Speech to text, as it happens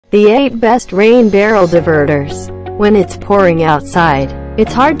The 8 best rain barrel diverters. When it's pouring outside,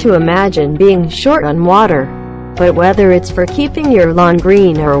 it's hard to imagine being short on water. But whether it's for keeping your lawn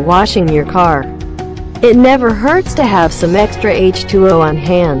green or washing your car, it never hurts to have some extra H2O on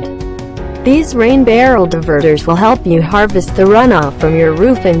hand. These rain barrel diverters will help you harvest the runoff from your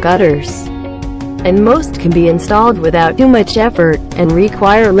roof and gutters. And most can be installed without too much effort and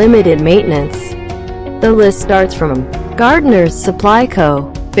require limited maintenance. The list starts from Gardener's Supply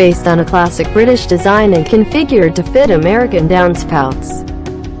Co., based on a classic British design and configured to fit American downspouts.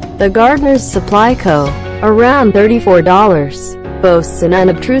 The Gardener's Supply Co., around $34, boasts an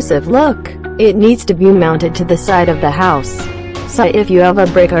unobtrusive look. It needs to be mounted to the side of the house, so if you have a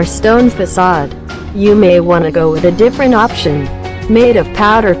brick or stone facade, you may want to go with a different option. Made of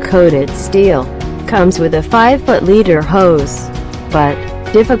powder-coated steel, comes with a 5-foot-liter hose, but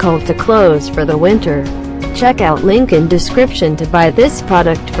difficult to close for the winter. Check out link in description to buy this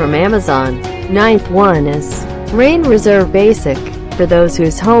product from Amazon. Ninth one is Rain Reserve Basic, for those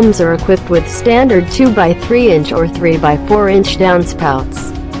whose homes are equipped with standard 2x3" or 3x4"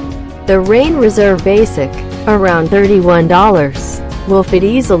 downspouts. The Rain Reserve Basic, around $31, will fit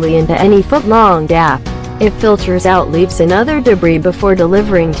easily into any foot-long gap. It filters out leaves and other debris before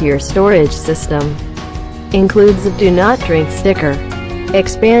delivering to your storage system. Includes a do not drink sticker.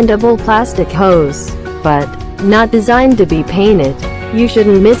 Expandable plastic hose, but not designed to be painted. You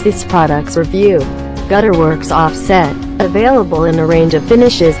shouldn't miss this product's review. Gutterworks Offset, available in a range of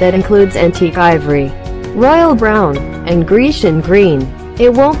finishes that includes antique ivory, royal brown, and Grecian green.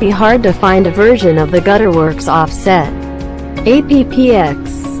 It won't be hard to find a version of the Gutterworks Offset.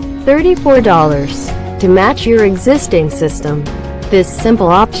 APPX, $34, to match your existing system. This simple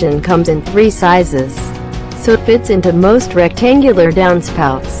option comes in 3 sizes, so it fits into most rectangular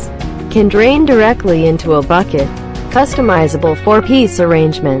downspouts. Can drain directly into a bucket. Customizable 4-piece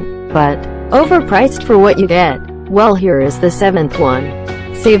arrangement, but overpriced for what you get. Well, here is the 7th one.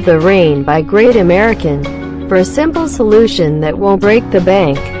 Save the Rain by Great American. For a simple solution that won't break the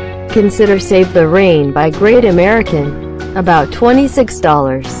bank, consider Save the Rain by Great American. About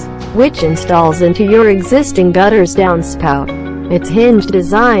 $26, which installs into your existing gutter's downspout. Its hinged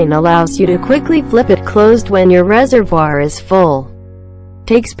design allows you to quickly flip it closed when your reservoir is full.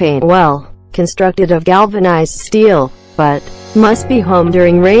 Takes paint well, constructed of galvanized steel, but must be home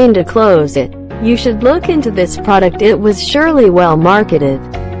during rain to close it. You should look into this product, it was surely well marketed.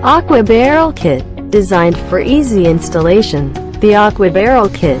 Aqua Barrel Kit, designed for easy installation. The Aqua Barrel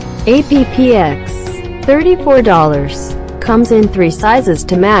Kit, APPX, $34, comes in 3 sizes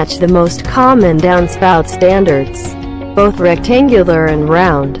to match the most common downspout standards, both rectangular and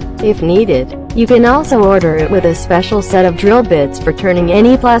round. If needed, you can also order it with a special set of drill bits for turning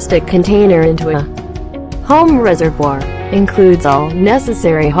any plastic container into a home reservoir. Includes all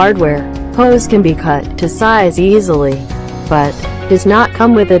necessary hardware. Hose can be cut to size easily, but does not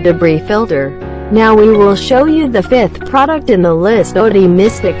come with a debris filter. Now we will show you the 5th product in the list, OD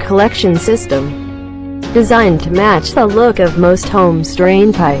Mystic Collection System. Designed to match the look of most homes'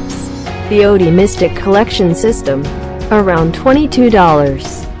 drain pipes, the OD Mystic Collection System, around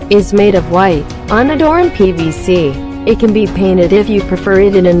 $22, is made of white, unadorned PVC. It can be painted if you prefer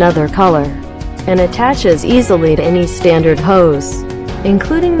it in another color, and attaches easily to any standard hose,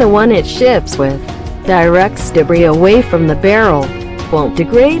 including the one it ships with. Directs debris away from the barrel. Won't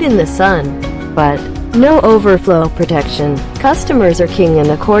degrade in the sun, but no overflow protection. Customers are king, and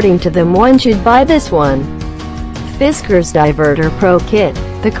according to them, one should buy this one. Fiskars Diverter Pro Kit.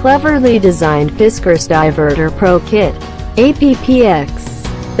 The cleverly designed Fiskars Diverter Pro Kit, APPX,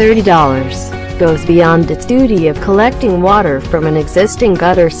 $30, goes beyond its duty of collecting water from an existing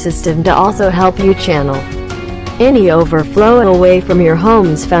gutter system to also help you channel any overflow away from your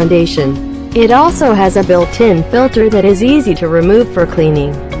home's foundation. It also has a built-in filter that is easy to remove for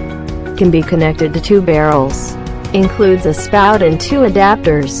cleaning. Can be connected to 2 barrels. Includes a spout and 2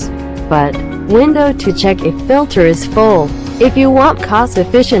 adapters, but window to check if filter is full. If you want cost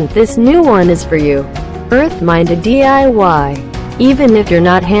efficient, this new one is for you. Earth-minded DIY. Even if you're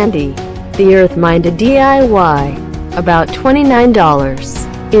not handy, the Earth-minded DIY, about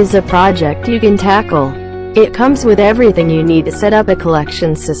 $29, is a project you can tackle. It comes with everything you need to set up a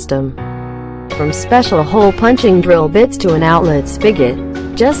collection system. From special hole punching drill bits to an outlet spigot,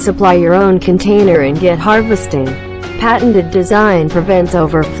 just supply your own container and get harvesting. Patented design prevents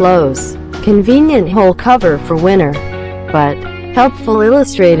overflows. Convenient hole cover for winter, but helpful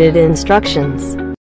illustrated instructions.